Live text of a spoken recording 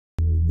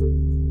Good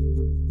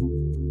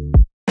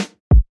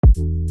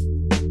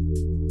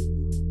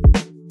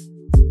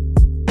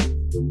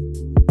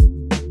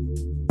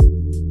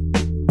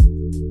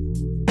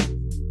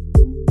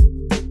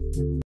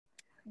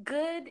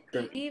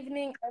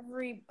evening,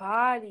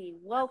 everybody.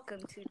 Welcome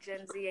to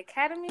Gen Z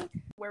Academy,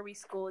 where we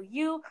school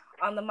you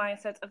on the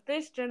mindsets of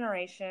this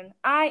generation.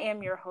 I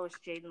am your host,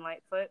 Jaden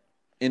Lightfoot.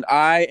 And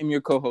I am your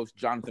co-host,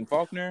 Jonathan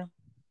Faulkner.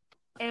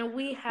 And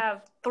we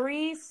have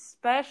three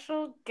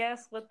special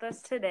guests with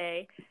us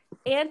today,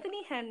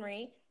 Anthony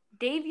Henry,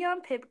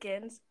 Davion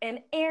Pipkins, and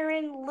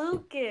Aaron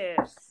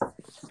Lucas.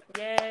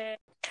 Yay.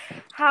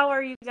 How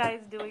are you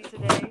guys doing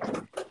today?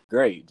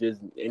 Great.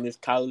 Just in this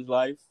college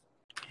life,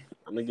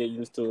 I'm going to get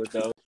used to it,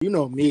 though. You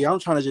know me. I'm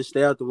trying to just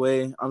stay out the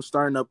way. I'm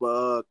starting up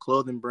a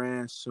clothing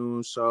brand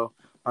soon, so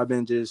I've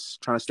been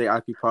just trying to stay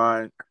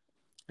occupied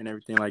and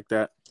everything like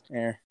that.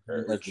 Yeah.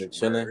 Just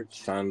chilling,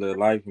 trying to live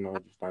life,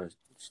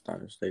 just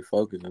trying to stay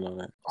focused and all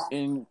that.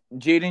 And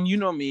Jaden, you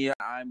know me.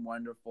 I'm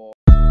wonderful.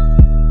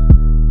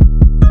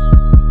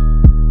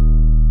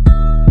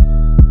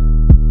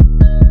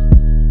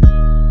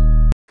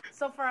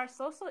 So for our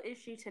social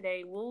issue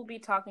today, we'll be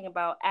talking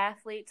about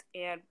athletes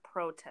and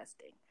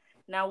protesting.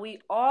 Now, we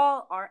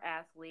all are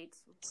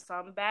athletes,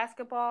 some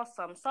basketball,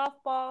 some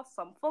softball,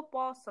 some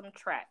football, some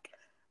track.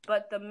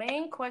 But the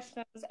main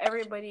questions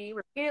everybody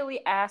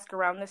repeatedly asks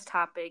around this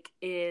topic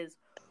is,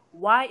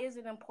 why is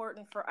it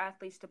important for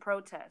athletes to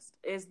protest?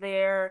 Is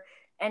there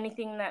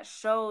anything that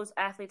shows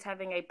athletes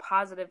having a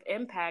positive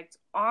impact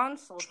on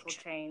social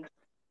change?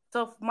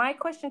 So my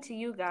question to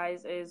you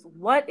guys is,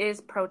 what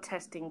is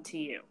protesting to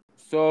you?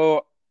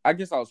 So I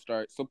guess I'll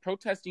start. So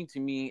protesting to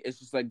me is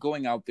just like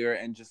going out there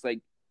and just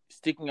like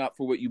sticking up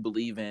for what you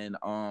believe in.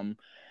 And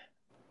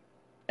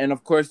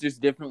of course there's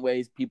different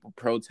ways people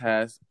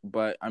protest,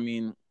 but I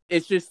mean,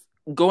 it's just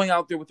going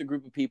out there with a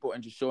group of people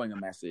and just showing a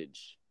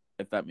message,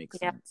 if that makes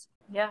sense.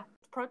 Yeah.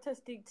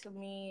 Protesting to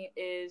me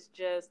is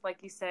just, like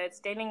you said,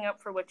 standing up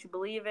for what you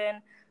believe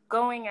in,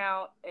 going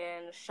out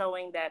and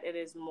showing that it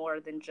is more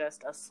than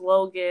just a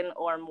slogan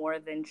or more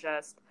than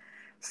just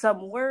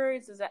some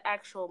words. Is an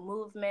actual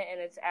movement and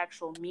its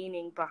actual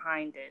meaning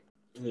behind it.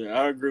 Yeah,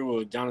 I agree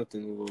with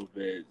Jonathan a little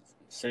bit.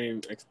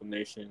 Same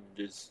explanation,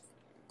 just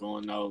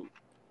going out,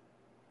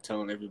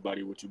 telling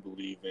everybody what you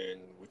believe in,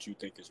 what you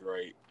think is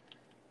right,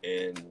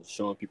 and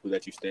showing people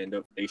that you stand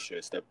up. They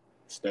should step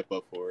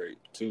up for it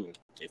too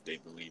if they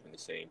believe in the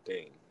same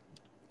thing.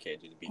 You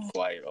can't just be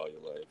quiet all your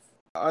life.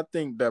 I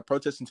think that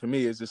protesting to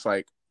me is just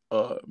like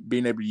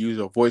being able to use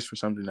a voice for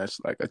something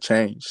that's like a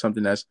change,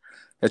 something that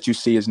you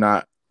see is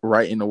not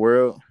right in the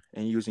world,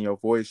 and using your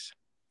voice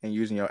and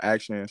using your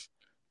actions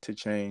to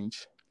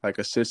change like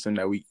a system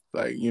that we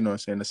like, you know what I'm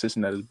saying, a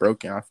system that is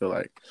broken. I feel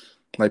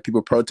like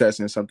people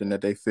protesting something that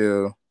they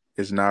feel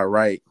is not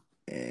right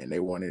and they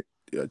want it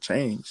to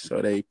change,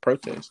 so they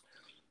protest.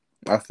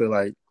 I feel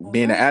like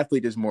being an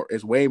athlete is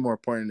way more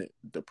important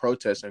to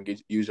protest and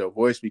use your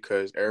voice,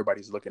 because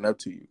everybody's looking up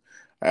to you.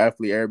 An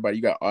athlete, everybody,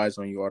 you got eyes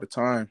on you all the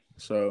time.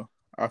 So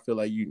I feel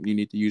like you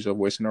need to use your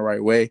voice in the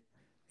right way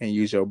and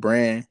use your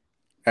brand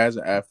as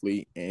an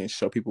athlete and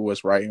show people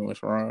what's right and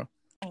what's wrong.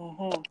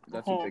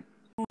 That's a big.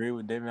 I agree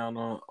with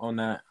Davion on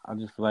that. I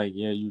just feel like,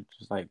 you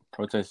just like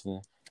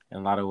protesting in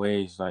a lot of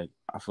ways. Like,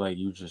 I feel like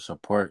you just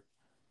support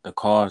the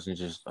cause and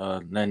just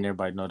letting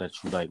everybody know that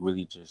you like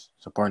really just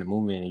supporting the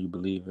movement and you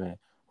believe in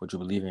what you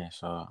believe in.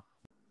 So,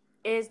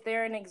 is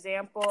there an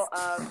example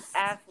of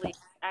athletes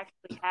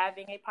actually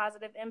having a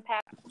positive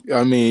impact?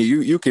 I mean,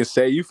 you can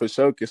say, you for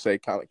sure can say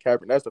Colin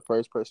Kaepernick. That's the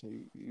first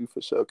person you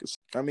for sure can say.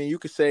 I mean, you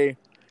could say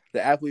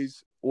the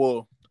athletes.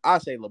 Well, I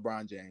say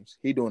LeBron James.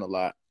 He doing a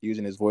lot,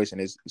 using his voice and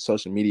his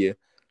social media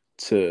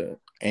and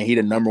he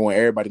the number one.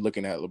 Everybody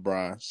looking at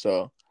LeBron.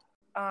 So,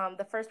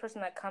 the first person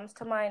that comes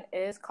to mind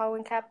is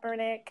Colin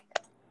Kaepernick,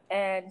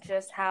 and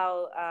just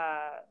how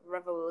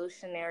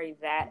revolutionary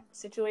that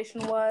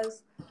situation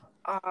was,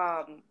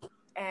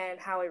 and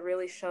how it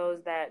really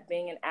shows that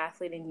being an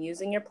athlete and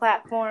using your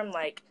platform,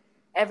 like,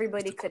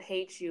 everybody could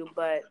hate you,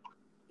 but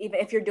even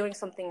if you're doing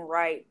something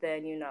right,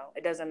 then,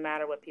 it doesn't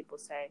matter what people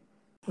say.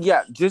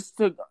 Yeah,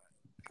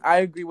 I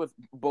agree with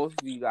both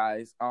of you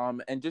guys.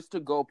 And just to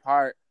go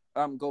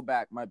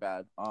back, my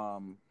bad.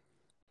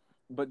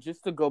 But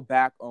just to go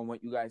back on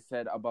what you guys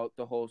said about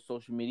the whole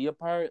social media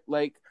part,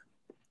 like,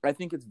 I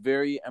think it's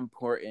very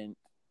important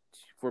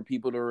for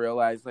people to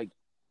realize, like,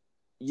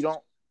 you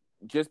don't,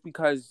 just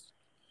because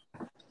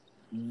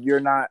you're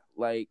not,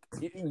 like,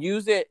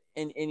 use it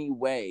in any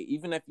way,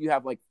 even if you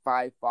have, like,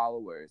 5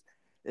 followers,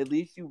 at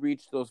least you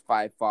reach those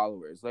 5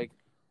 followers. Like,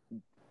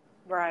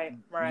 Right.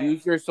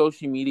 use your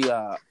social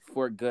media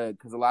for good,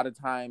 because a lot of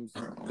times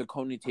the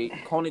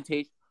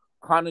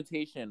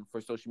connotation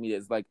for social media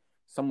is, like,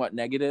 somewhat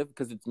negative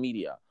because it's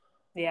media.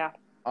 Yeah.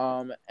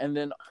 And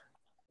then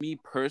me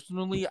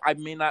personally, I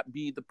may not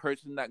be the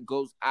person that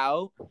goes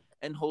out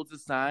and holds a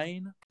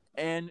sign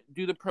and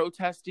do the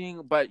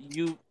protesting, but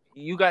you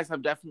guys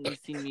have definitely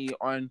seen me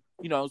on,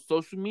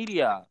 social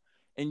media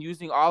and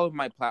using all of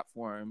my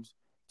platforms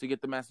to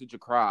get the message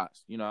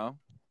across,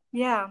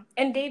 Yeah,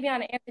 and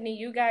Davion and Anthony,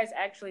 you guys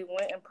actually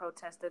went and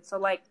protested. So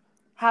like,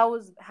 how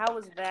was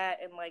that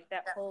and like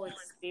that whole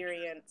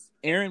experience?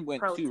 Aaron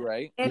went too, Protest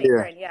right? and Yeah.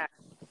 Aaron, yeah,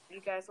 you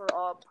guys were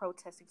all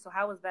protesting. So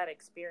how was that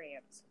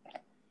experience?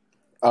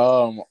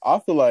 I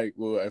feel like,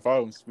 well, if I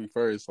was to speak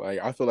first, like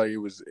I feel like it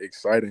was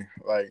exciting,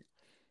 like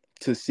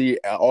to see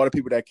all the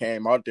people that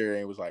came out there,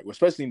 and it was like,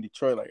 especially in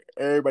Detroit, like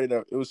everybody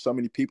that it was so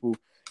many people.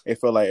 It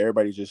felt like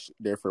everybody just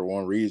there for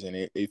one reason.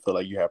 It felt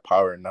like you had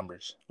power in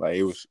numbers. Like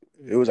it was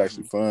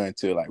actually fun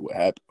to like what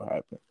happened. What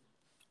happened.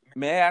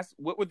 May I ask,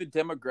 what were the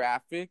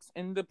demographics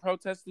in the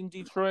protest in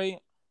Detroit?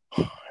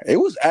 It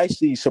was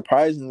actually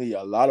surprisingly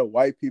a lot of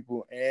white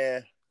people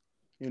and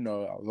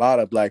a lot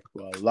of black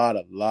people, a lot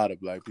of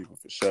black people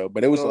for sure.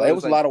 But it was So it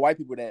was a like, lot of white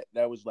people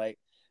that was like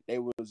they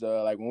was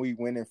like when we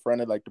went in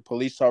front of like the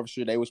police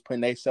officer, they was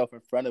putting themselves in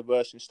front of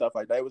us and stuff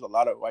like that. It was a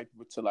lot of white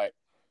people to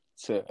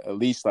at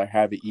least like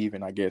have it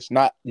even, I guess.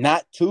 Not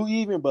too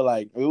even, but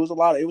like it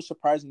was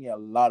surprisingly a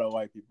lot of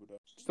white people though.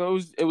 so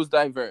it was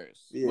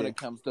diverse when Yeah, it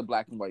comes to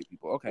black and white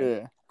people. Okay.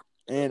 yeah,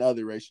 and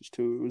other races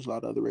too. It was a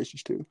lot of other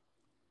races too.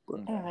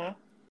 But Mm-hmm.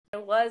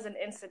 There was an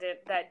incident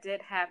that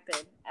did happen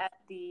at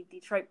the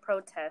Detroit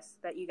protests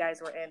that you guys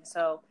were in.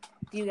 So,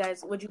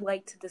 would you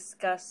like to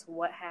discuss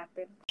what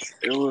happened?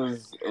 It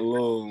was a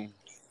little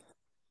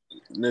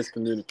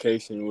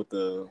miscommunication with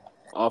the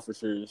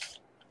officers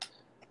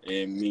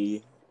and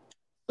me.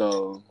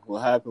 So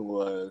what happened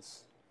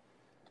was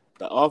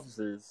the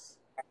officers,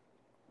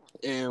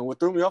 and what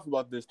threw me off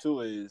about this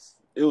too is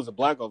it was a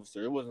black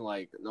officer. It wasn't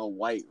like no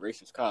white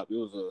racist cop. It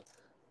was a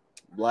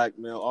black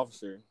male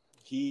officer.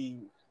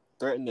 He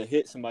threatened to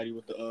hit somebody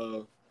with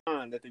the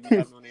gun that they be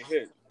having on their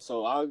head.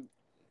 So I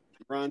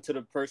run to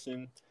the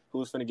person who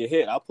was finna get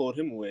hit. I pulled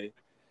him away.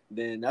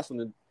 Then that's when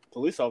the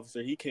police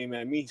officer, he came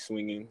at me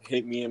swinging,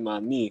 hit me in my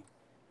knee.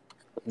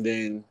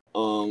 Then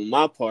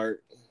my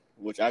part,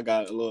 which I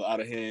got a little out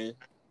of hand,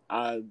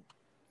 I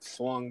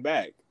swung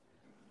back.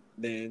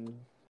 Then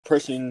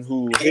person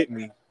who hit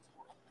me,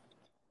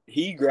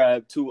 he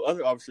grabbed two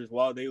other officers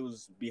while they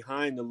was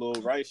behind the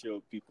little riot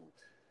shield people.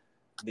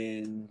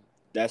 Then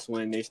that's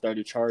when they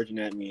started charging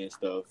at me and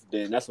stuff.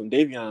 Then that's when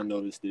Davion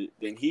noticed it.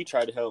 Then he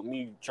tried to help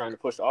me, trying to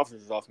push the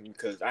officers off me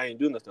because I ain't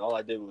do nothing. All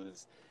I did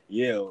was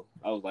yell.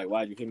 I was like,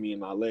 "Why'd you hit me in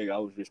my leg?" I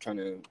was just trying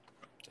to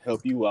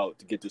help you out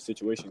to get the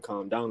situation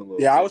calmed down a little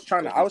yeah, bit. I These was people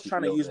trying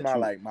to yelling use at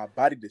you. my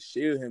body to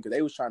shield him because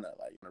they was trying to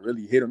like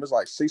really hit him. There's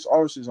like 6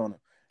 officers on him,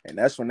 and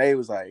that's when they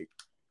was like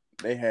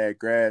they had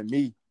grabbed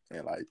me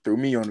and like threw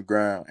me on the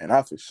ground, and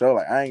I for sure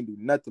like I ain't do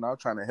nothing. I'm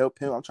trying to help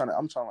him. I'm trying to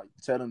like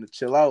tell them to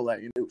chill out.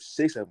 Like it was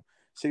 6 of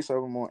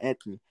them on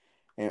Anthony,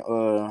 and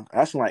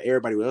that's when like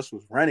everybody else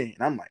was running,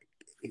 and I'm like.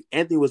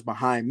 Anthony was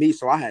behind me,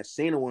 so I had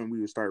seen him when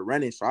we would start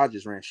running, so I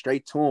just ran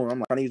straight to him. I'm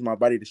like trying to use my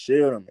body to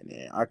shield him, and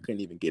then I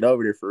couldn't even get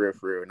over there for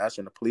real. And that's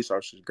when the police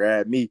officers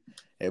grabbed me,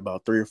 and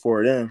about 3 or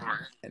 4 of them,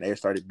 and they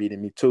started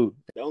beating me too.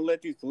 Don't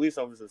let these police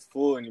officers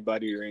fool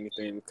anybody or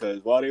anything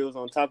because while they was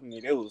on top of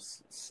me, they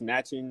was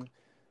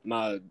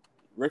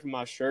ripping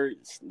my shirt.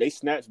 They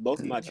snatched both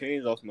of my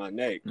chains off my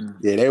neck.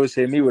 Yeah, they was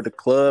hitting me with the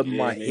club in Yeah,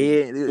 my and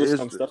they head. put It's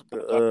some stuff on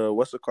my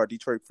what's it called?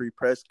 Detroit Free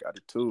Press got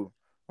it too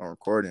on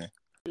recording.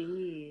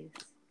 Jeez.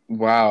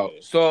 Wow.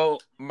 Yeah. So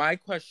my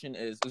question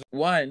is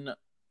one,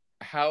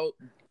 how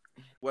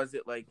was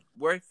it like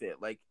worth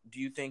it? Like, do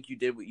you think you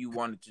did what you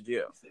wanted to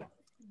do?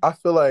 I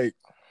feel like,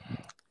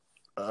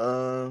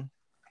 I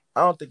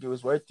don't think it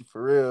was worth it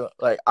for real.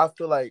 Like I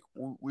feel like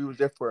we was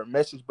there for a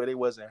message, but it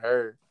wasn't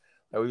heard.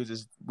 Like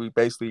we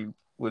basically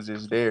was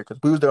just there because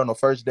we was there on the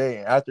first day,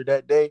 and after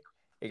that day,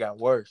 it got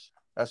worse.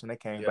 That's when they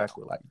came back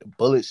with like the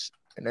bullets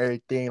and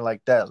everything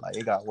like that. Like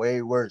it got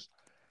way worse.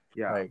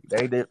 Yeah. Like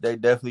they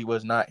definitely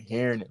was not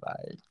hearing it.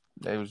 Like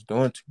they was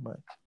doing too much.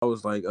 I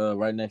was like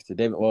right next to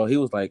David. Well, he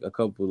was like a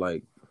couple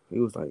of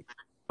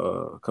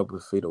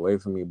feet away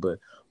from me. But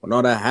when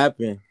all that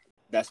happened,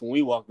 That's when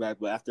we walked back.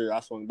 But after I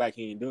swung back,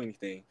 he didn't do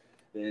anything.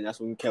 Then that's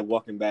when we kept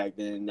walking back.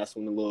 Then that's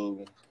when the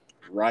little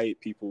riot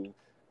people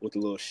with the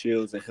little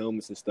shields and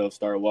helmets and stuff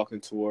started walking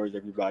towards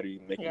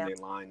everybody, making their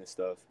line and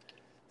stuff.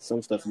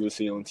 Some stuff you'll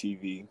see on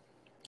TV.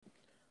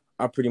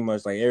 I pretty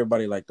much like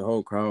everybody, like the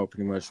whole crowd,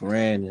 pretty much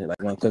ran. And, like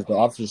because the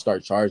officers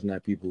start charging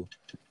at people,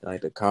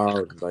 like the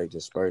crowd like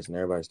dispersed and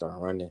everybody started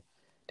running.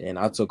 Then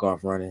I took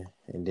off running,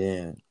 and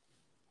then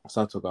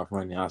so I took off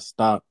running. I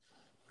stopped.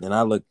 Then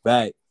I looked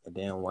back, and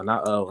then when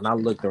I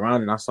looked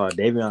around and I saw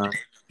Davion,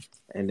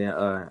 and then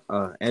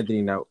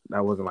Anthony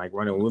that wasn't like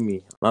running with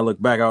me. When I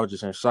looked back, I was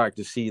just in shock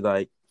to see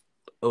like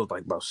it was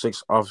like about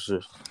 6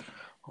 officers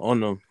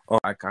on them. Oh,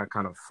 I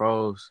kind of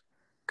froze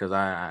because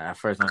I at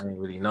first I didn't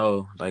really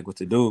know like what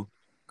to do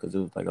because it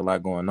was like a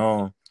lot going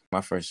on.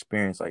 My first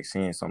experience like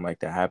seeing something like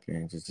that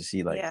happen, just to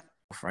see like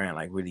a friend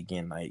like really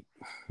getting like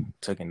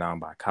taken down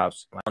by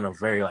cops like, in a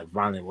very like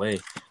violent way.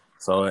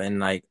 So and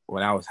like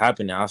when that was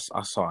happening, I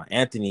saw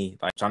Anthony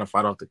like trying to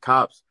fight off the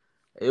cops.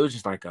 It was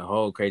just like a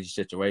whole crazy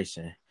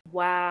situation.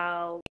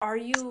 Wow. Are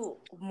you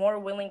more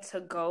willing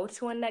to go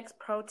to a next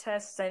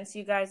protest since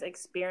you guys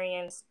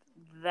experienced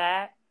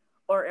that,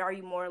 or are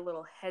you more a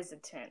little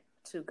hesitant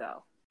to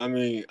go? I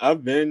mean,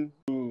 I've been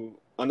to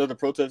another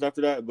protest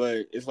after that,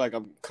 but it's like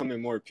I'm coming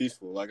more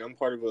peaceful. Like I'm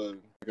part of a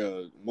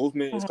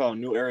movement. It's called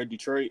New Era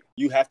Detroit.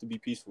 You have to be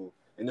peaceful,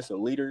 and it's a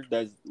leader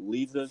that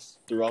leads us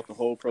throughout the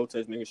whole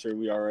protest, making sure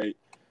we all right,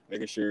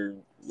 making sure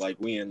like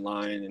we in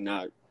line and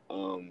not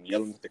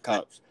yelling at the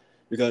cops.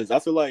 Because I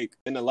feel like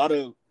in a lot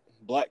of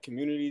Black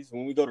communities,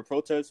 when we go to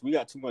protests, we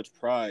got too much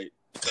pride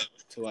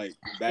to like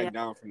back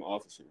down from an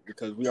officer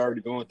because we already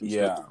going through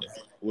something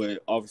with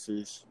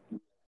officers.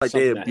 Like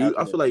they abuse.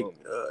 I feel like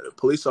the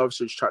police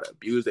officers try to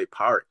abuse their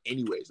power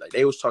anyways. Like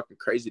they was talking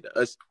crazy to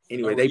us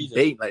anyway.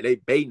 They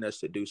baiting us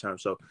to do something.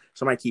 So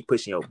somebody keep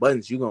pushing your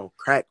buttons, you gonna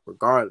crack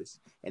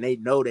regardless. And they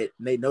know that,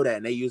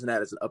 and they using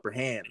that as an upper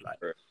hand. Like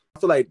I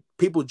feel like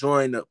people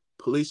join the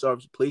police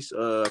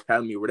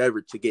academy or whatever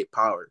to get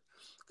power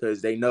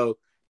because they know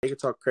they can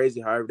talk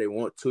crazy however they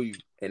want to you,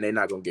 and they're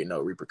not gonna get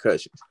no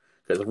repercussions.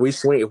 Because if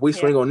we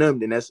swing on them,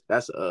 then that's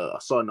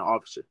assaulting the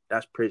officer.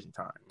 That's prison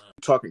time. You're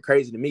talking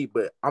crazy to me,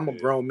 but I'm a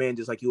grown man,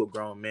 just like you a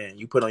grown man.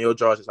 You put on your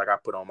jaws just like I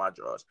put on my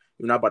jaws.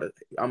 You're not about to.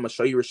 I'm gonna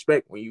show you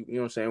respect when you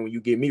know what I'm saying, when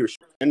you give me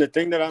respect. And the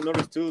thing that I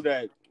noticed too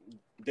that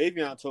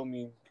Davion told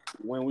me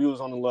when we was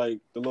on the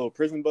little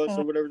prison bus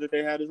or whatever that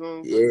they had us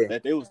on,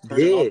 that they was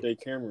turning off their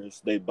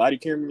cameras, their body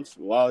cameras,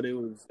 while they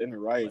was in the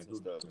riots and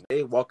stuff.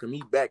 They walking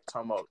me back,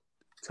 talking about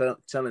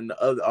telling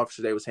the other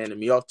officer they was handing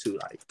me off to,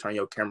 like, turn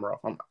your camera off.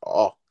 I'm like,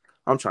 oh.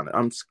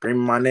 I'm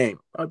screaming my name.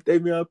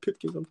 Davion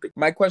Pipkins.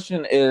 My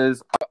question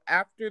is,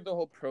 after the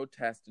whole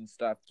protest and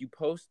stuff, you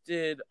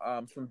posted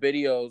some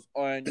videos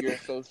on your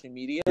social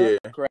media,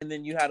 correct? And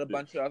then you had a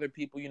bunch of other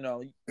people,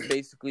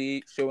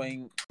 basically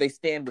showing they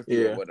stand with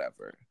you or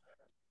whatever.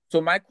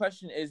 So my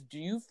question is, do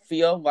you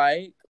feel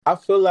like... I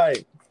feel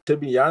like, to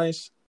be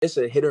honest, it's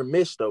a hit or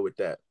miss, though, with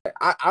that.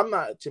 I'm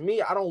not... To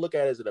me, I don't look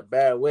at it as in a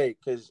bad way,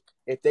 because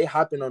if they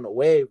hopping on the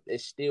wave,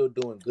 it's still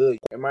doing good.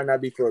 It might not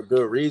be for a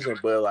good reason,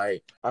 but,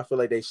 like, I feel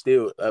like they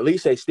still... At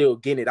least they still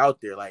getting it out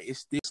there. Like,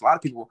 it's still... A lot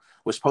of people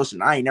was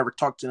posting, I ain't never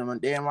talked to them a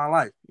day in my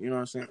life. You know what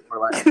I'm saying?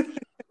 Or, like...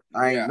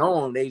 I ain't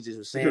know them. They just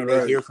was saying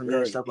they hear from me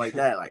and stuff like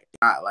that. Like,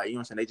 you know what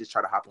I'm saying? They just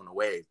try to hop on the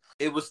wave.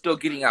 It was still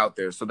getting out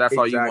there, so that's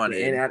all you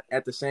wanted. And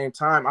at the same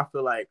time, I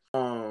feel like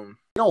you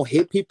don't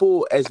hit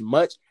people as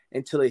much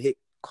until it hit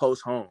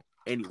close home.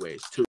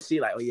 Anyways, to see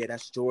like, oh yeah,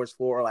 that's George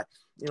Floyd, or like,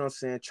 you know what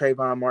I'm saying,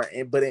 Trayvon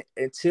Martin. But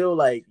until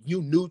like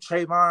you knew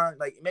Trayvon,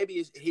 like maybe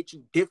it hit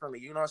you differently.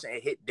 You know what I'm saying?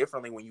 It hit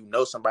differently when you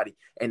know somebody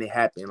and it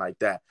happened like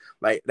that.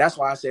 Like that's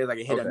why I say it's like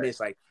a hit or miss.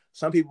 Like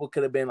some people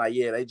could have been like,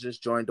 yeah, they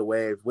just joined the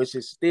wave, which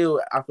is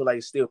still, I feel like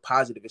it's still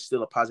positive. It's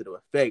still a positive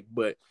effect.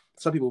 But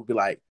some people would be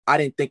like, I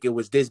didn't think it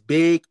was this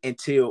big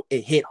until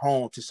it hit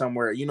home to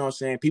somewhere. You know what I'm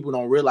saying? People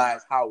don't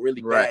realize how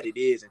really bad it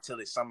is until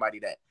it's somebody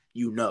that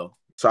you know.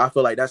 So I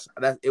feel like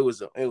it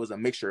was a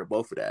mixture of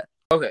both of that.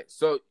 Okay,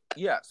 so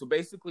yeah, so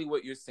basically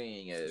what you're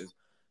saying is,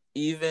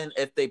 even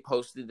if they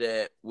posted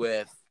it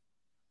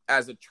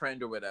as a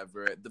trend or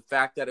whatever, the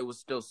fact that it was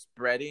still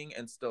spreading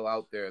and still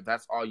out there,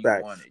 that's all you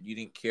wanted. You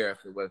didn't care if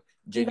it was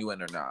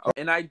genuine or not.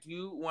 And I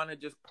do want to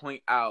just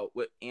point out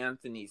what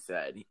Anthony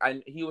said.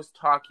 He was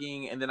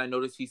talking, and then I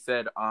noticed he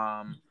said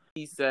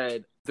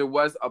there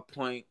was a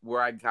point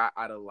where I got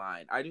out of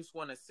line. I just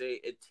want to say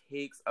it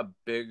takes a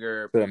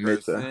bigger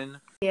person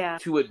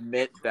to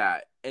admit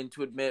that, and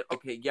to admit,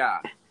 okay, yeah,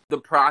 the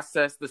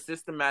process, the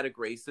systematic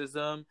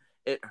racism,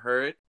 it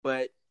hurt,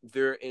 but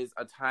there is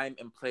a time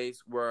and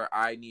place where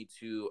I need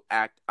to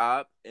act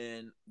up.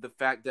 And the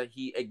fact that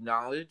he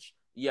acknowledged,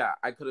 yeah,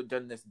 I could have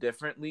done this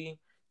differently,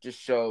 just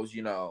shows,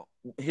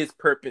 his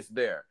purpose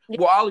there.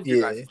 Well, all of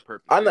you guys'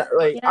 purpose. I'm not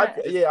like,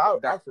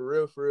 I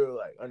for real,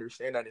 like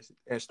understand that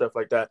and stuff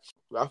like that.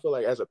 I feel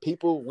like as a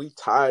people, we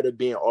tired of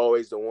being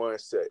always the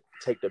ones to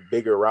take the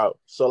bigger route.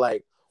 So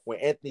like when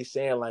Anthony's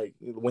saying like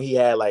when he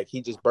had like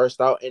he just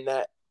burst out in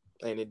that,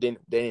 and he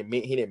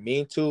didn't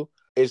mean to.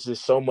 It's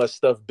just so much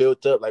stuff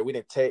built up. Like we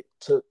didn't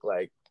took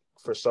like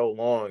for so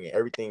long, and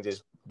everything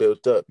just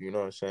built up. You know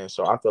what I'm saying?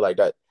 So I feel like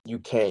that you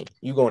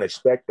gonna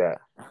expect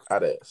that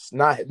out of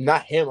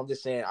not him. I'm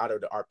just saying out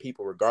of our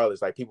people,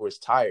 regardless. Like people is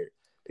tired.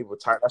 People are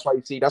tired. That's why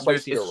you see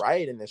the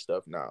rioting and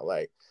stuff now.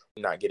 Like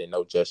not getting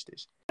no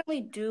justice. I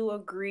really do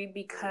agree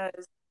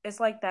because it's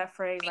like that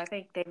phrase. I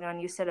think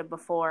Davion, you said it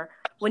before.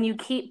 When you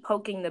keep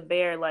poking the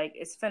bear, like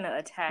it's finna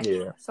attack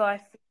you. So I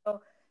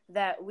feel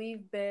that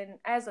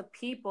as a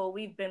people,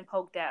 we've been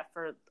poked at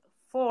for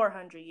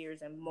 400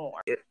 years and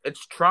more.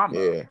 It's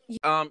trauma.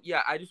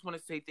 I just want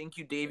to say thank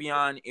you,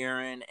 Davion,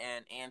 Aaron,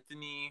 and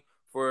Anthony,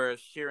 for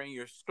sharing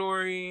your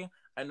story.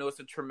 I know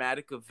it's a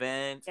traumatic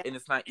event, and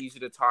it's not easy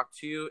to talk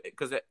to you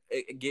because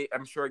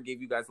I'm sure it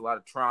gave you guys a lot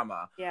of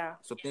trauma. Yeah.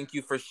 So thank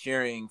you for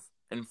sharing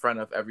in front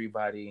of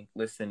everybody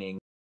listening.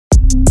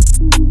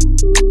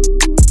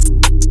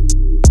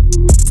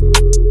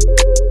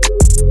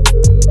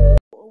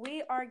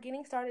 We are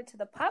getting started to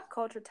the pop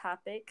culture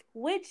topic,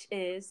 which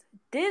is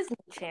Disney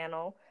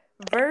Channel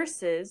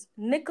versus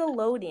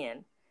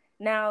Nickelodeon.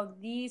 Now,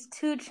 these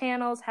two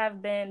channels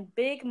have been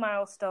big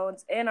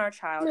milestones in our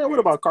childhood. Yeah, what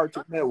about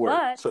Cartoon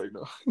Network?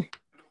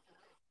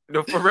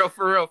 No, for real,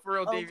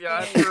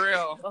 Davion, for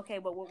real. Okay,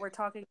 but what we're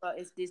talking about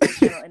is Disney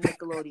Channel and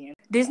Nickelodeon.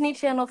 Disney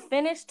Channel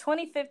finished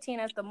 2015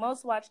 as the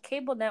most watched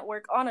cable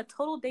network on a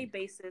total day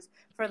basis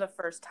for the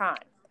first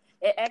time.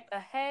 It eked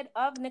ahead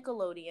of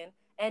Nickelodeon,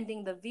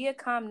 ending the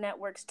Viacom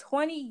network's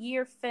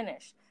 20-year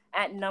finish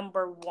at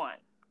number 1.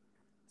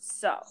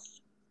 So,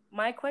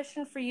 my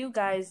question for you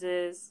guys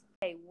is,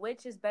 hey,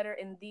 which is better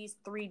in these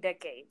 3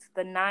 decades?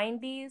 The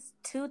 90s,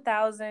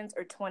 2000s,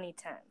 or 2010s?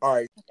 All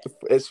right,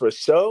 it's for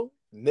sure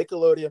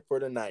Nickelodeon for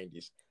the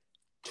 90s.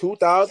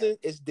 2000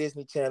 is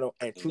Disney Channel,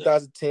 and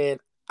 2010,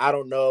 I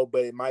don't know,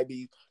 but it might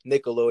be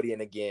Nickelodeon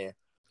again.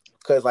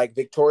 Because, like,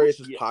 Victorious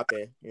was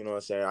popping, you know what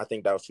I'm saying? I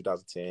think that was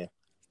 2010.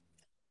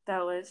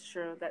 That was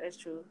true. That is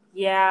true.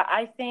 Yeah,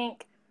 I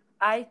think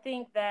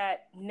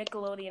that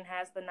Nickelodeon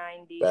has the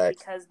 90s Facts.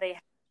 because they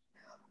have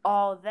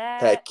all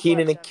that. Had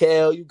Keenan and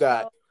Kel, you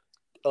got,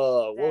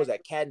 what was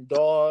that, Cat and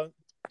Dog?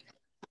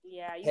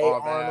 Yeah. Hey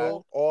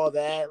Arnold, all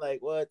that.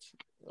 Like, what?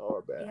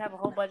 All bad. You have a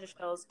whole bunch of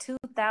shows.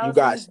 2000s, You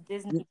guys,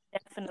 Disney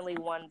definitely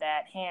won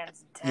that,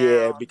 hands down.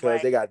 Yeah,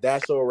 because they got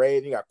That's So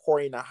Raven, you got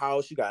Corey in the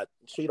House, you got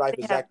Sweet Life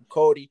of Zack and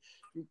Cody.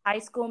 High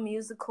School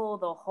Musical,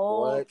 the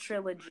whole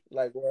trilogy.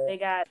 Like what? They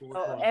got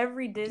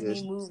every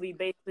Disney movie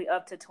basically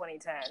up to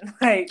 2010.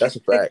 Like that's a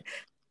fact.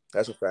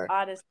 That's a fact.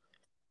 Honestly,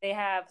 they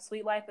have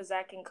Sweet Life of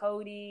Zack and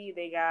Cody.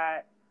 They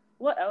got,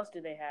 what else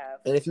do they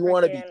have? And if you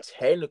want to be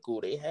technical,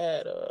 they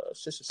had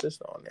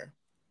Sister on there.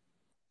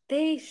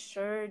 They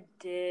sure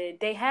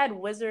did. They had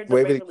Wizards.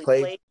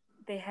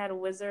 They had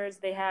Wizards.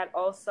 They had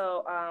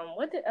also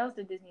what else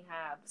did Disney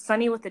have?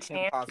 Sunny with the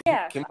Chance.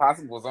 Yeah, Kim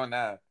Possible was on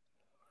that.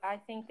 I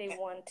think they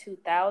won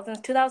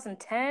 2000s.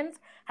 2010s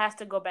has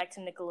to go back to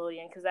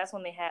Nickelodeon because that's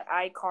when they had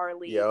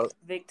iCarly,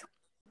 Victor.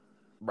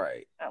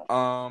 Right.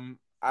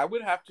 I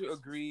would have to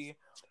agree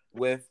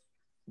with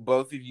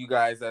both of you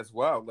guys as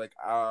well. Like,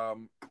 I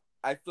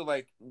feel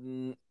like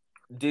I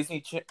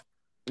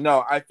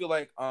feel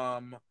like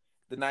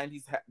the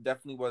 90s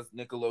definitely was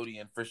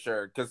Nickelodeon for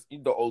sure because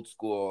the old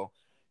school,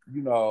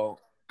 you know,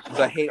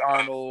 the Hey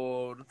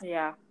Arnold,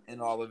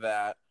 and all of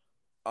that.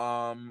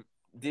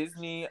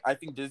 Disney, I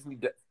think Disney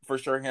for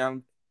sure.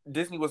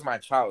 Disney was my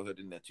childhood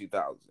in the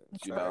 2000s,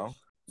 you know,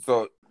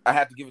 so I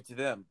had to give it to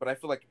them. But I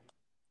feel like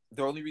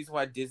the only reason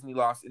why Disney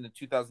lost in the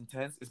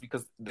 2010s is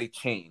because they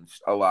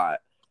changed a lot.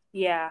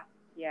 Yeah.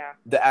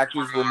 The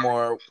actors were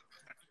more.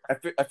 I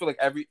feel like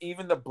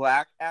even the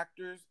black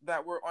actors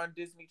that were on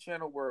Disney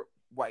Channel were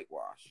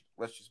whitewashed.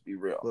 Let's just be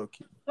real.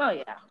 Okay. Oh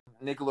yeah.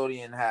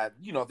 Nickelodeon had,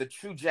 the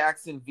True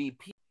Jackson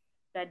VP.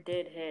 That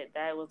did hit.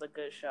 That was a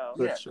good show.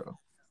 Good show.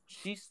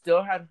 She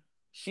still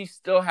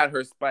had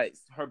her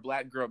spice, her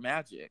black girl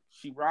magic.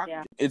 She rocked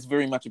it. It's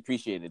very much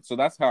appreciated. So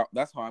that's how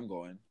I'm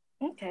going.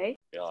 Okay.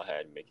 They all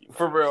had Mickey Mouse.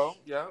 For real,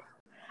 yeah.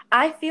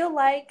 I feel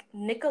like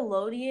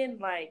Nickelodeon,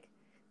 like,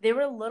 they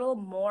were a little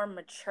more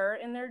mature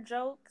in their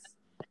jokes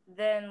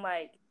than,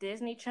 like,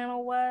 Disney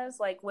Channel was.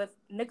 Like, with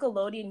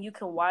Nickelodeon, you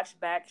can watch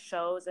back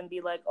shows and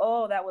be like,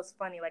 oh, that was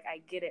funny. Like,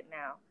 I get it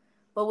now.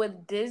 But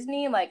with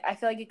Disney, like, I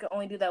feel like you can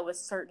only do that with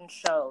certain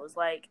shows.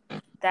 Like,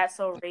 That's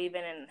So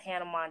Raven and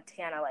Hannah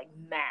Montana, like,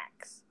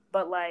 max.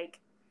 But, like,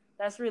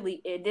 that's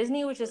really it.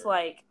 Disney was just,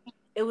 like,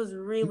 it was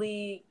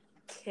really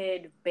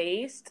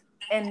kid-based.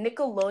 And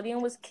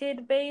Nickelodeon was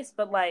kid-based.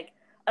 But, like,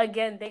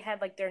 again, they had,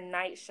 like, their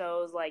night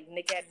shows, like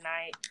Nick at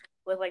Night,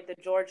 with, like, the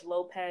George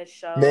Lopez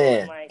show.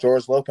 Man, and, like,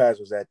 George Lopez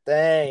was that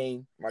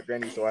thing. My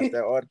granny used to watch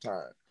that all the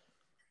time.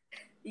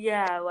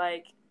 Yeah,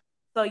 like,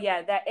 so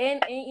yeah, that,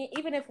 and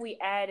even if we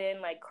add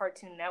in, like,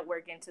 Cartoon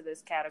Network into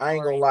this category. I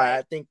ain't gonna lie,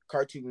 I think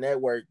Cartoon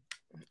Network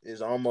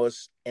is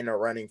almost in the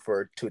running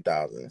for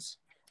 2000s.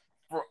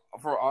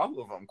 For all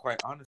of them, quite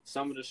honestly.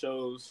 Some of the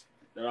shows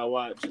that I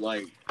watched,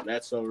 like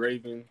That's So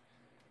Raven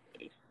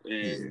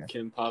and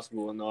Kim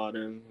Possible and all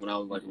them, when I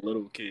was like a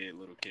little kid.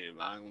 But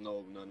I don't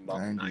know nothing about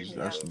the 90s.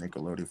 That's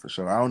Nickelodeon for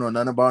sure. I don't know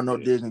nothing about no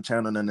Disney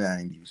Channel in the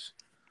 90s.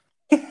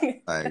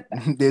 Like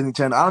Disney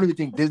Channel, I don't even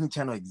think Disney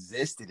Channel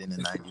existed in the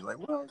 90s. Like,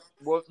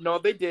 well, no,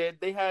 they did.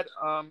 They had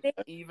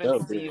Even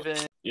Steven.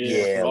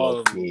 Yeah, all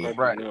of them.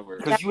 Right.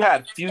 Because you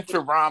had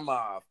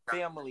Futurama,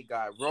 Family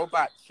Guy,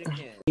 Robot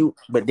Chicken.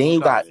 But then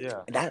you got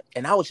that,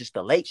 and that was just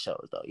the late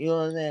shows, though. You know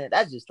what I'm saying?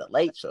 That's just the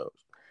late shows.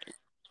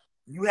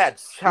 You had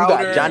Chowder.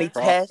 You got Johnny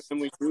Test.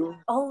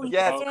 Oh,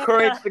 yes,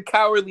 Courage the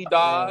Cowardly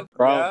Dog.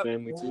 Proud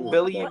Family too.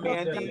 Billy and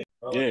Mandy.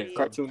 Yeah,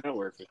 Cartoon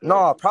Network.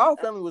 No, Proud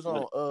Family was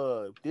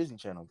on Disney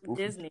Channel.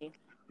 Disney.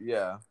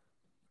 Yeah.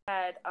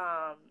 Had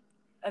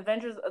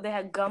Avengers. They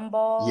had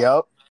Gumball.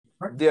 Yep.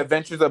 The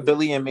Adventures of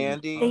Billy and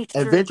Mandy.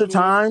 Adventure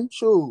Time.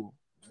 Sure.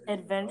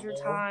 Adventure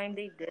Time.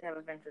 They did have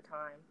Adventure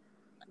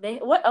Time.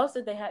 What else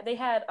did they have? They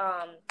had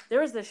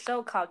there was this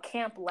show called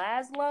Camp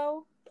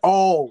Lazlo.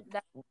 Oh.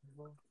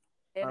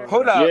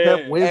 Hold up.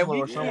 Camp Winslow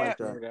or something like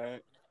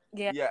that.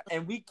 Yeah,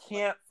 and we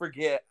can't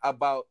forget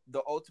about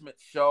the ultimate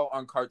show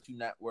on Cartoon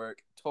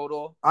Network,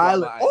 Total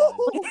Island.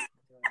 Island.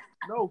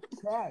 No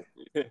cat.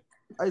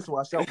 I used to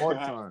watch that all the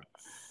time.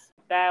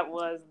 That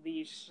was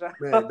the show.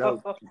 Man,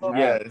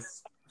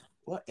 yes.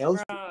 What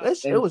else?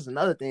 It was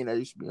another thing that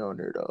used to be on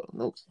there though.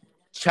 Nope.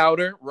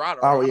 Chowder, Rada.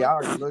 Oh yeah, I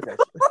already looked at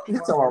you. You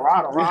talking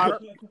about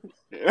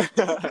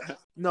Rada?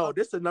 No,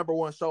 this is the number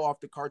one show off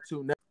the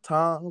Cartoon Network.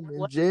 Tom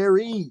and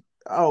Jerry.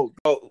 Oh,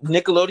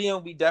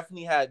 Nickelodeon. We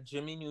definitely had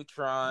Jimmy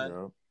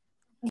Neutron,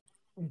 yeah.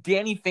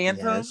 Danny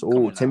Phantom. Yes.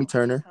 Oh, Timmy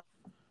Turner.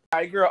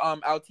 Tiger.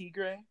 Al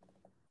Tigre.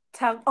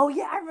 Oh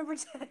yeah, I remember.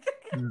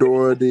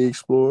 Dora the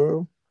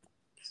Explorer.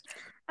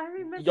 I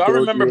remember. Y'all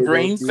remember Diego,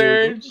 Brain Diego.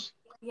 Surge?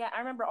 Yeah, I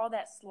remember all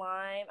that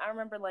slime. I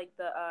remember like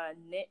the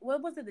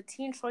what was it? The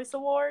Teen Choice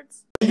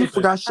Awards. You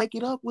forgot Shake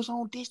It Up was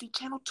on Disney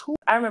Channel 2.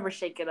 I remember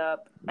Shake It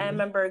Up. I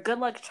remember Good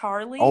Luck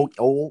Charlie. Oh,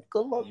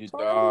 good luck, You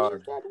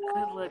Charlie. dog.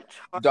 Good Luck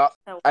Charlie. Dog.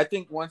 I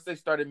think once they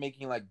started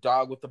making like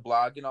Dog with the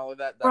Blog and all of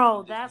that,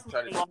 That's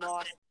when they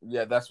lost.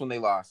 Yeah, that's when they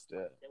lost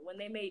it. When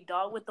they made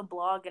Dog with the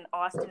Blog and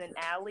Austin and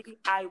Ally,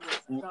 I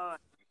was done.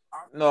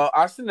 No,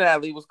 Austin and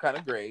Ally was kind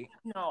of great.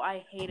 No,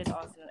 I hated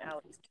Austin and Ally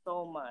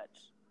so much.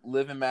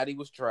 Liv and Maddie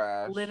was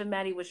trash. Liv and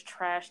Maddie was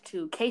trash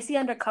too. Casey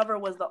Undercover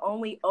was the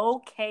only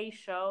okay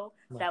show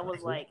that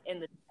was like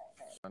in the.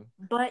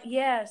 But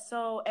yeah,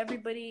 so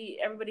everybody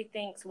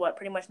thinks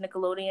pretty much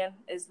Nickelodeon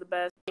is the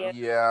best.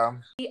 Yeah.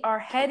 We are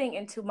heading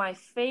into my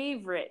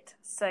favorite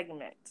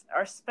segment,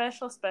 our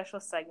special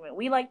segment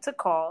we like to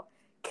call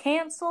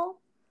Cancel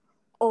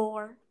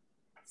or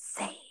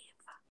Save.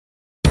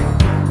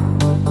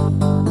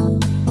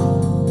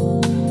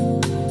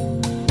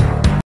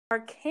 Our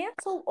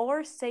cancel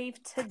or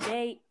save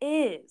today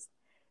is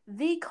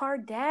the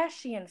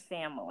Kardashian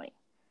family.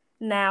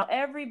 Now,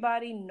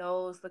 everybody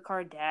knows the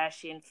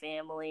Kardashian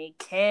family.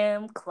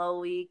 Kim,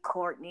 Khloe,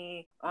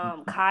 Kourtney,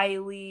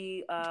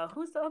 Kylie,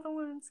 who's the other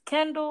ones?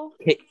 Kendall.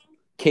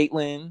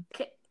 Caitlyn.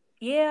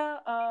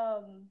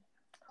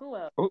 Who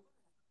else? Oh.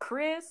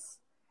 Chris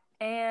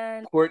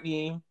and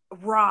Kourtney.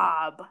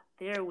 Rob.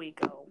 There we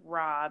go.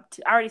 Rob.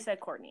 I already said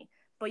Kourtney.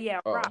 But yeah,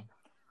 Rob.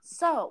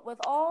 So, with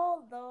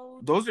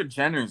all those are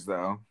Jenners,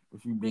 though,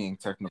 if you're being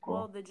technical.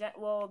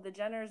 Well, the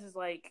Jenners is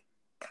like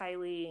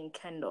Kylie and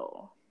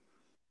Kendall.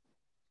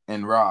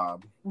 And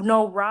Rob.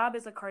 No, Rob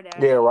is a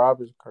Kardashian. Yeah, Rob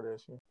is a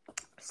Kardashian.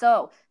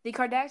 So, the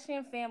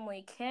Kardashian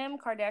family, Kim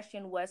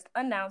Kardashian West,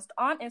 announced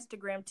on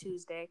Instagram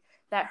Tuesday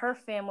that her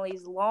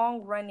family's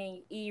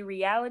long-running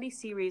reality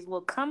series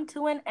will come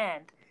to an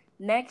end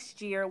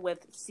next year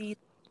with season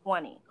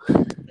 20.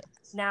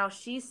 Now,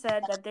 she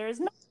said that there is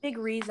no big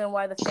reason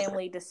why the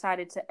family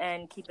decided to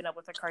end Keeping Up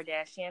with the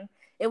Kardashian.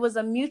 It was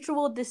a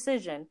mutual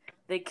decision.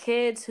 The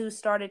kids who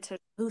started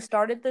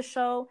the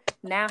show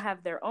now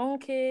have their own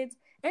kids,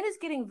 and it's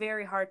getting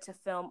very hard to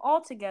film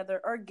all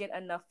together or get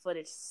enough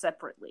footage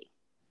separately.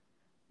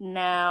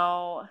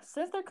 Now,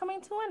 since they're coming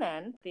to an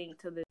end,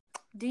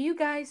 do you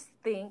guys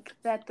think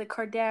that the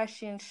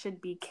Kardashians should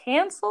be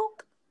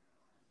canceled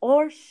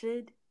or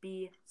should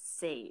be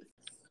saved?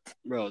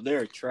 Bro,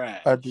 they're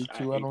trash. I do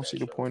too. I don't see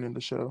the point in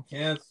the show.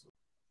 Yes.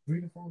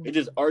 They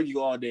just argue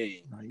all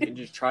day and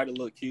just try to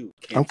look cute.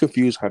 I'm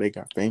confused how they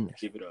got famous.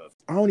 Give it up.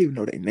 I don't even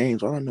know their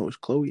names. All I know is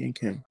Khloe and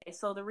Kim.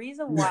 So the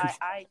reason why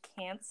I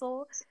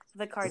cancel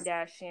the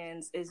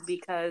Kardashians is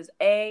because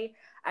I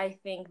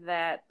think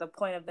that the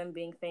point of them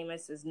being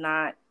famous is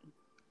not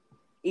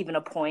even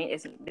a point.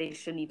 They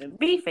shouldn't even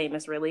be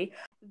famous, really.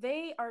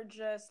 They are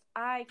just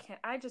I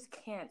just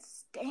can't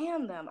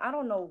stand them. I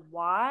don't know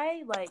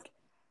why. Like,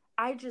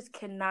 I just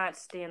cannot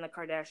stand the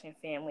Kardashian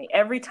family.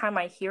 Every time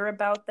I hear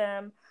about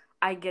them,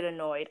 I get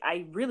annoyed.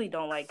 I really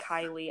don't like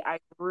Kylie. I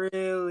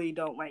really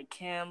don't like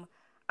Kim.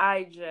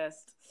 I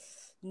just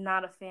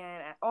not a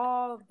fan at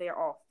all. They're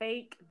all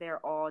fake.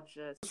 They're all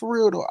just... For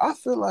real, though, I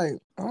feel like,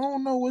 I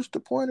don't know what's the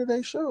point of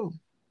their show.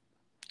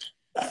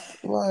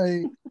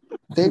 Like,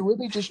 they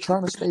really just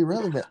trying to stay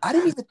relevant. I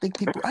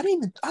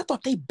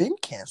thought they been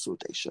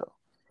canceled their show.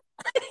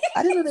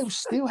 I didn't know they were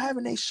still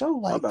having their show.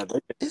 Like,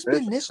 it's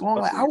been this long.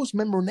 Like, I was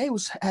remembering they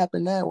was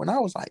happening that when I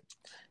was like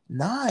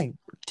 9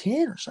 or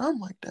 10 or something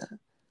like that.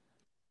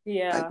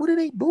 Yeah. Like, what are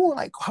they doing?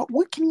 Like,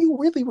 what can you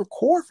really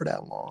record for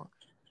that long?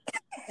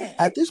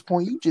 At this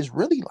point, you just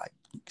really like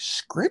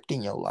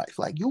scripting your life.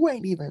 Like, you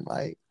ain't even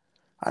like,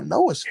 I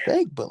know it's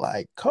fake, but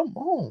like, come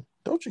on.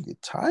 Don't you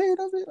get tired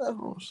of it? That's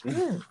what I'm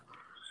saying.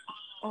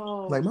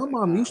 Like, my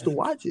mom used to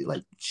watch it.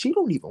 Like, she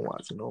don't even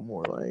watch it no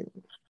more. Like,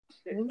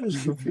 I'm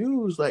just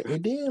confused. Like,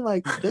 and then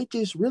like they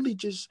just really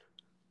just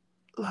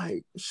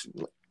like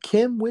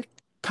Kim with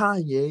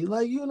Kanye,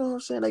 like, you know what I'm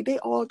saying? Like, they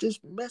all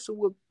just messing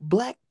with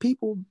black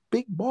people,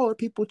 big baller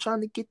people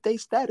trying to get their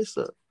status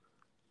up.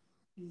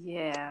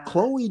 Yeah.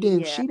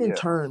 Khloe she didn't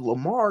turn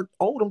Lamar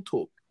Odom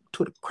to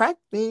the crack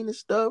thing and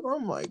stuff.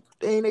 I'm like,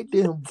 dang, they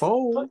did him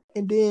bold.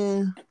 And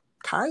then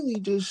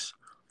Kylie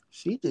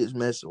she just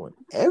messing with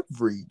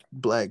every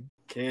black.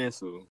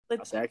 Cancel. I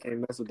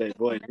can't mess with that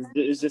voice.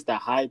 It's just a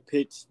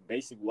high-pitched,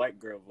 basic white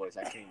girl voice.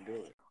 I can't do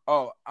it.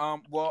 Oh,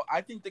 well, I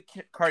think the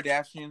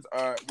Kardashians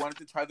wanted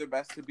to try their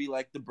best to be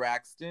like the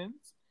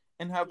Braxtons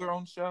and have their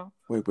own show.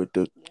 Wait, but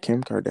the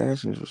Kim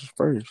Kardashians was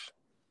first.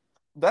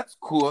 That's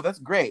cool. That's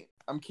great.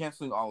 I'm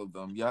canceling all of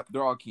them. Yep,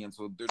 they're all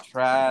canceled. They're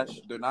trash.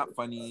 They're not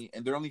funny,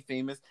 and they're only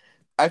famous.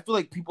 I feel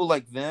like people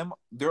like them,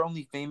 they're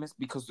only famous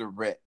because they're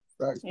rich.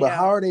 Facts. But Yeah.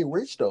 how are they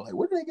rich though? Like,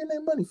 where do they get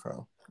their money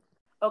from?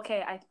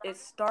 Okay, it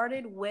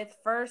started with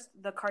first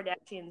the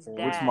Kardashians'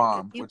 dad. Which 'cause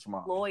mom? he was Which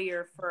mom? a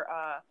lawyer for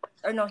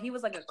or no, he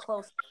was like a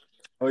close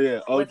Oh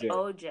yeah, with OJ.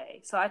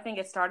 OJ. So I think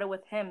it started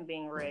with him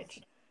being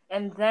rich.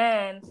 And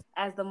then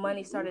as the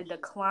money started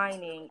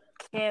declining,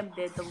 Kim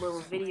did the little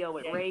video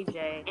with Ray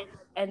J.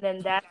 And then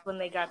that's when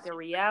they got their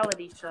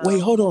reality show. Wait,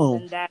 hold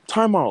on. And that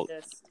Time out.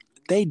 just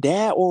They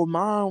dad or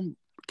mom,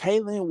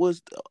 Caitlyn,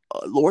 was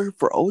a lawyer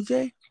for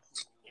OJ?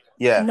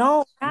 Yeah.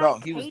 no, not No,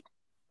 he was. Kate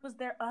was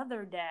their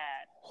other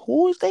dad.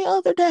 Who is their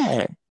other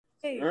dad?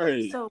 Hey,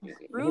 Right. so I'm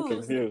Bruce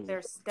is confused.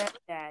 their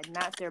stepdad,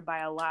 not their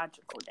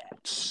biological dad.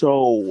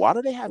 So why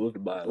do they have? Who's the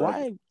biological? Why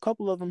a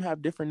couple of them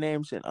have different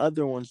names and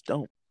other ones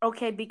don't?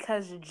 Okay,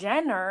 because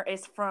Jenner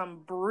is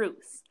from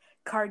Bruce.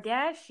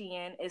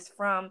 Kardashian is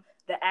from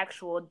the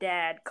actual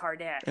dad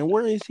Kardashian. And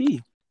where is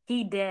he?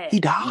 He dead. He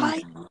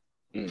died.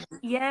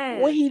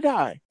 Yes. When he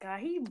died? God,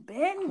 he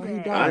been How dead. he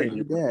I died? ain't He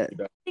even dead.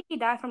 know. I think he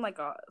died from like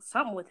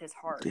something with his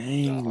heart.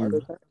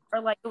 Dang. Or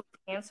like it was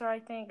cancer, I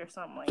think, or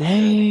something like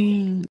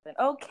Dang. that.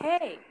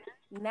 Okay,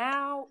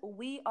 now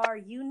we are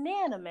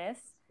unanimous.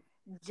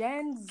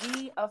 Gen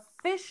Z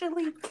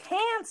officially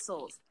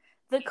cancels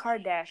the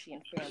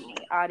Kardashian family.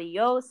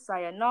 Adios,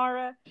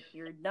 sayonara,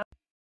 you're done.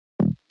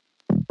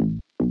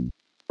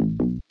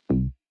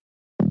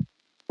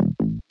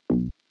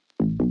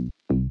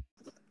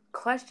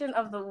 Question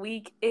of the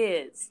week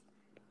is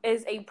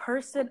a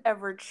person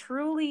ever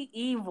truly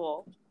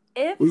evil?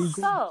 If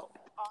so,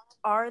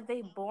 are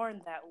they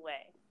born that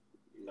way?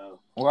 No.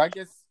 Well, I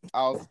guess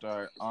I'll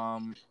start.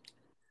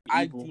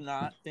 I Evil. do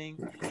not think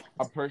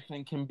a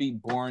person can be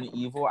born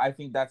evil. I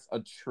think that's a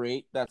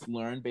trait that's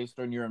learned based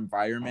on your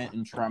environment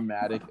and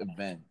traumatic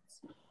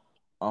events.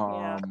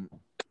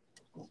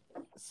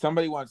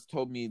 Somebody once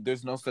told me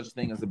there's no such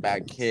thing as a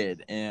bad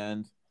kid,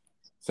 and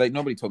it's like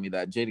nobody told me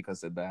that. Jadica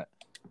said that.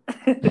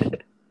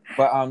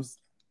 But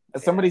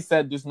somebody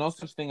said there's no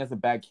such thing as a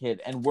bad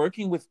kid, and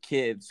working with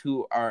kids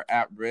who are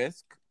at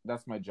risk,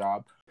 that's my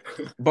job.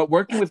 But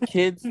working with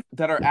kids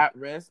that are at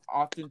risk,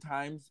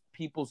 oftentimes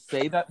people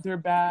say that they're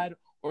bad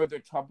or they're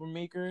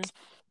troublemakers.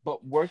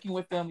 But working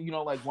with them,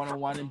 like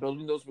one-on-one and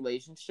building those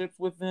relationships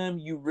with them,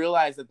 you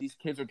realize that these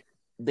kids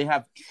they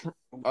have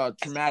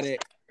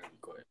traumatic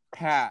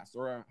past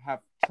or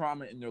have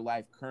trauma in their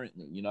life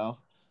currently,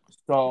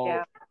 So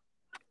Yeah.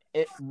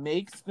 it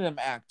makes them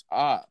act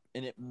up,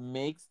 and it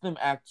makes them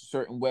act a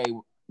certain way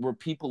where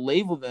people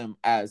label them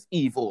as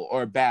evil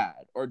or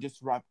bad or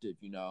disruptive,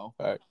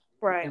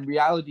 Right. In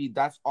reality,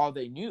 that's all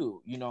they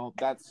knew.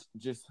 That's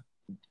just.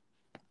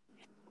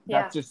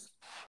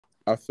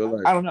 I feel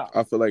like I don't know.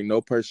 I feel like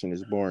no person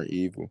is born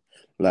evil.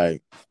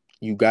 Like,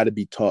 you got to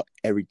be taught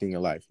everything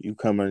in life. You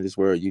come into this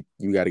world, you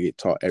got to get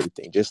taught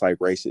everything. Just like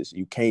racist,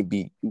 you can't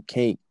be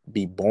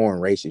born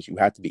racist. You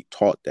have to be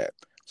taught that.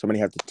 Somebody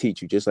have to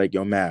teach you, just like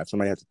your math.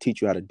 Somebody have to teach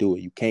you how to do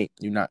it.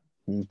 You're not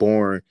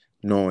born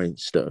knowing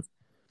stuff.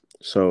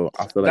 So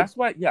I feel like that's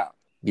why,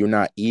 you're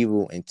not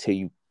evil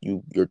until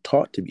you're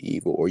taught to be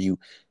evil, or the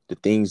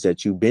things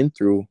that you've been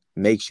through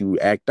makes you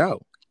act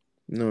out.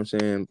 You know what I'm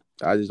saying?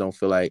 I just don't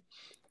feel like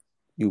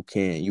you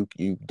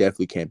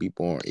definitely can't be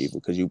born evil,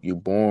 because you're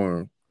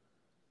born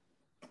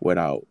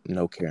without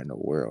no care in the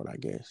world, I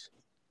guess.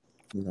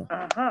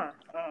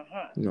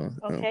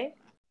 Okay.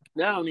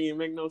 That don't even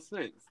make no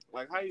sense.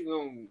 Like, how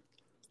you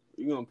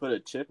gonna put a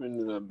chip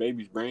in the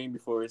baby's brain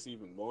before it's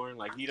even born?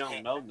 Like, he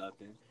don't know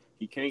nothing.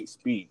 He can't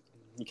speak.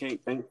 He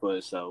can't think for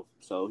himself.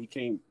 So he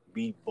can't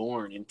be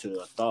born into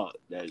a thought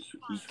that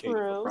he can't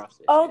even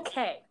process.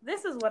 Okay,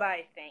 this is what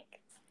I think.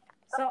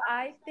 So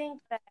I think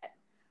that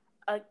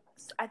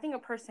a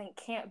person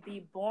can't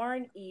be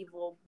born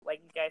evil.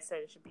 Like you guys said,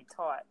 it should be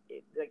taught.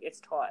 It's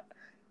taught.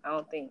 I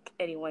don't think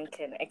anyone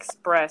can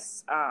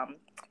express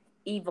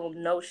evil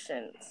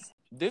notions.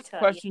 This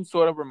question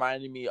sort of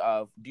reminded me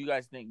of, do you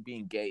guys think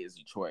being gay is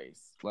a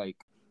choice? Like,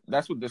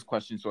 that's what this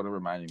question sort of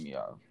reminded me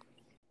of.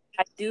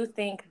 I do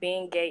think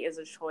being gay is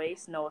a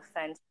choice. No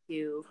offense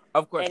to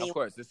Of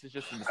course. This is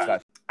just a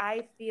discussion.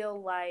 I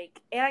feel like,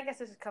 and I guess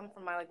this has come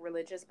from my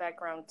religious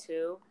background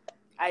too.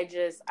 I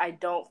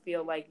don't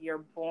feel like you're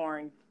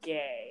born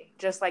gay.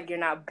 Just like you're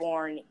not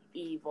born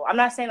evil. I'm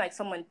not saying like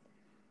someone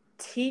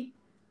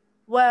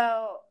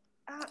well,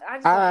 I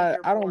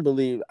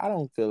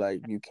don't feel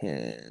like you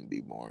can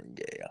be born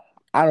gay.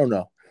 I don't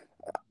know.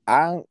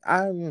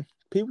 I'm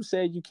people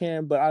say you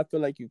can, but I feel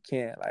like you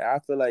can't. Like, I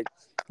feel like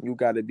you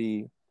gotta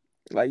be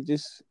like,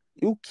 just,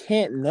 you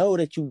can't know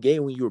that you gay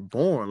when you're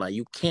born. Like,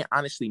 you can't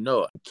honestly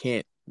know.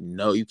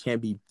 You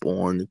can't be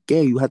born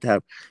gay. You have to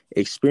have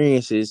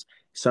experiences.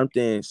 Some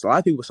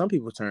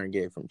people turn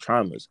gay from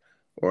traumas,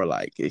 or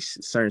like it's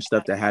certain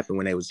stuff that happened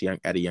when they was young,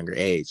 at a younger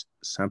age.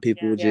 Some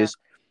people just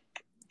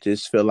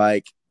feel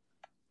like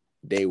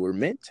they were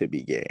meant to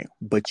be gay,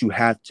 but you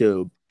have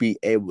to be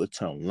able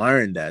to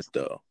learn that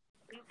though.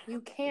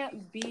 You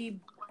can't be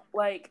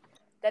like,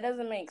 that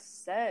doesn't make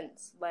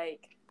sense.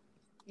 Like,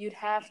 you'd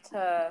have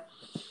to,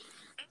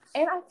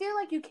 and I feel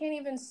like you can't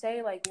even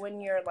say like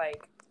when you're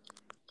like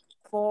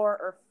 4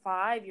 or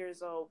 5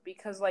 years old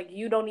because like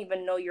you don't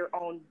even know your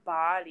own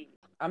body.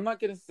 I'm not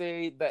gonna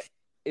say that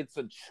it's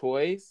a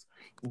choice,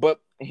 but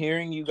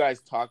hearing you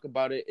guys talk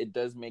about it, it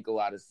does make a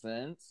lot of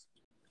sense.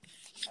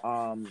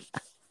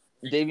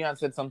 Davion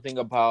said something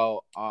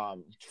about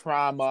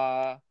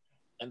trauma,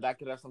 and that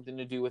could have something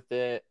to do with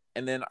it.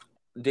 And then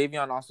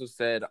Davion also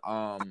said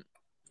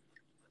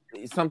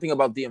something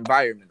about the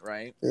environment,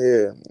 right?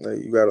 Yeah,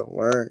 like you gotta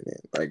learn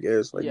it. I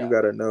guess like you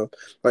gotta know.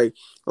 Like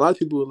a lot of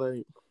people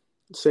like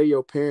say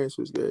your parents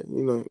was gay,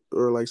 you know,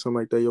 or like something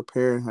like that. Your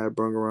parent had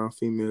brung around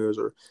females,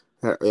 or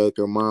had, like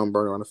your mom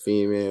brung around a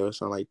female, or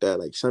something like that.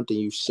 Like something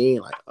you've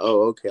seen, like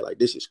oh okay, like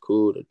this is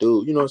cool to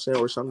do, you know what I'm saying,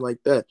 or something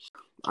like that.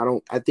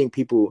 I think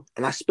people,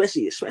 and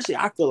especially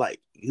I feel like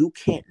you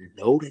can't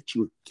know that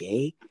you're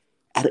gay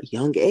at a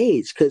young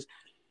age because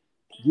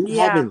you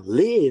haven't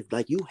lived,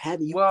 like you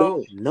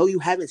don't know, you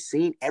haven't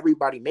seen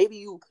everybody. Maybe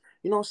you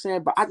know what I'm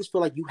saying, but I just feel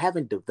like you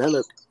haven't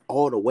developed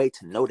all the way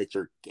to know that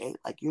you're gay.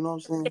 Like, you know what I'm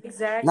saying?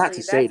 Exactly. Not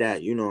to say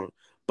that, you know,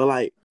 but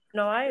like.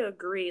 No, I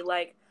agree.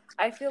 Like,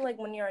 I feel like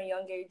when you're a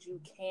young age, you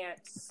can't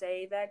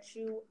say that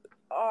you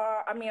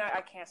are. I mean,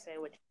 I can't say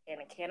what you can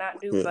and cannot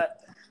do,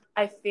 but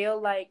I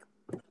feel like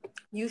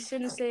you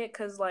shouldn't say it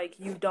because, like,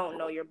 you don't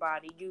know your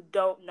body. You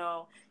don't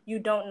know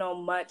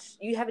much.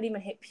 You haven't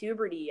even hit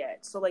puberty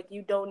yet. So, like,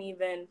 you don't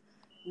even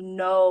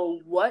know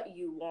what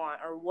you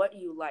want or what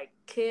you like.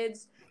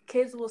 Kids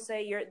will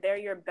say they're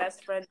your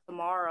best friend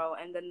tomorrow,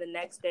 and then the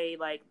next day,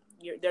 like,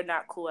 they're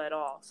not cool at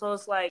all. So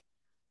it's like,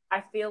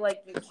 I feel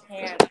like you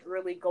can't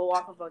really go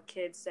off of a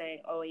kid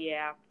saying, oh,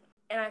 yeah.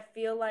 And I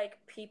feel like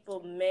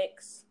people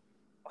mix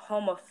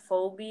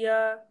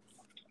homophobia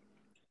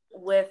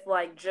with,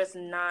 like, just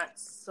not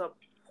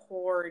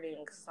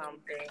supporting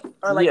something.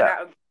 Or, like,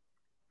 not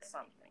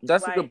something.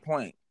 That's like, a good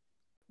point.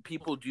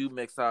 People do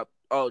mix up,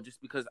 oh, just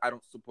because I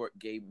don't support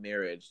gay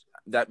marriage,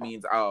 that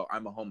means, oh,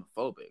 I'm a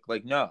homophobic.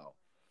 Like, no.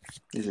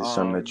 This is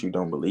something that you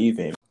don't believe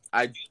in.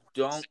 I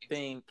don't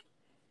think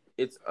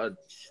it's a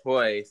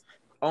choice.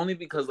 Only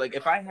because, like,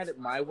 if I had it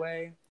my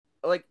way,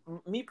 like,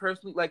 me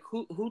personally, like,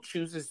 who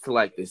chooses to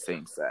like the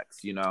same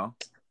sex, you know?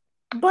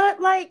 But,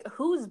 like,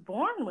 who's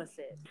born with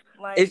it?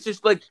 Like, it's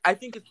just, like, I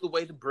think it's the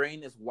way the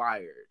brain is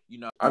wired, you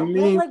know? I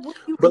mean, like,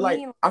 but, like,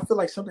 I feel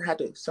like something had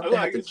to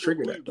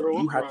trigger that,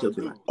 though. You have to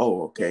be like,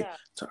 oh, okay.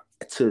 Yeah.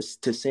 To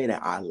say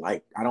that I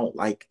don't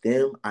like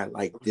them, I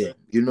like them,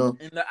 you know?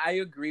 And I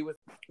agree with,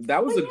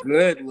 that was a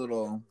good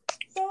little...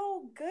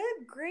 So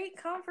good, great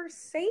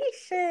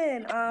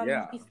conversation.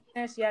 We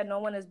finished, no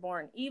one is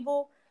born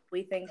evil.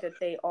 We think that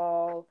they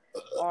all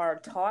are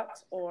taught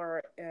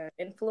or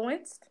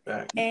influenced.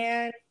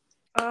 And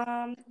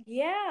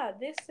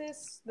this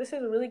is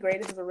really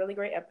great. This is a really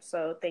great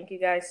episode. Thank you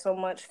guys so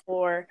much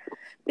for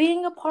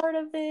being a part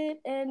of it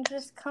and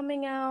just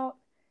coming out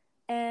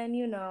and,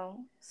 you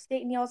know,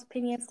 stating y'all's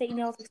opinions, stating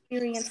y'all's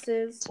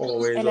experiences.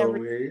 Always.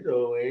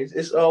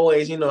 It's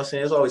always, you know what I'm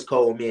saying, it's always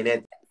cold with me and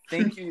that.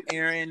 Thank you,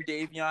 Aaron,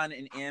 Davion,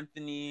 and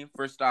Anthony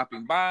for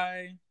stopping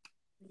by.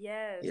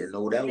 Yes. Yeah,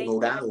 no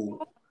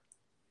doubt.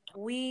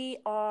 We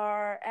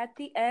are at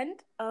the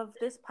end of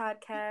this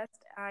podcast.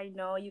 I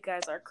know you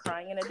guys are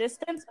crying in a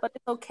distance, but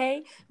it's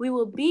okay. We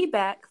will be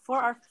back for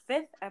our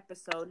 5th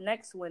episode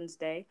next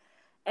Wednesday.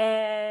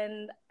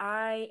 And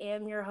I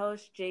am your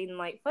host, Jaden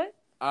Lightfoot.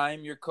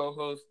 I'm your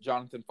co-host,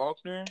 Jonathan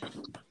Faulkner.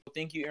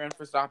 Thank you, Aaron,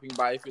 for stopping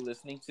by if you're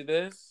listening to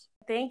this.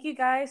 Thank you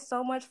guys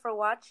so much for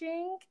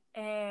watching,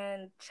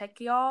 and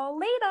check y'all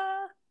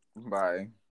later. Bye.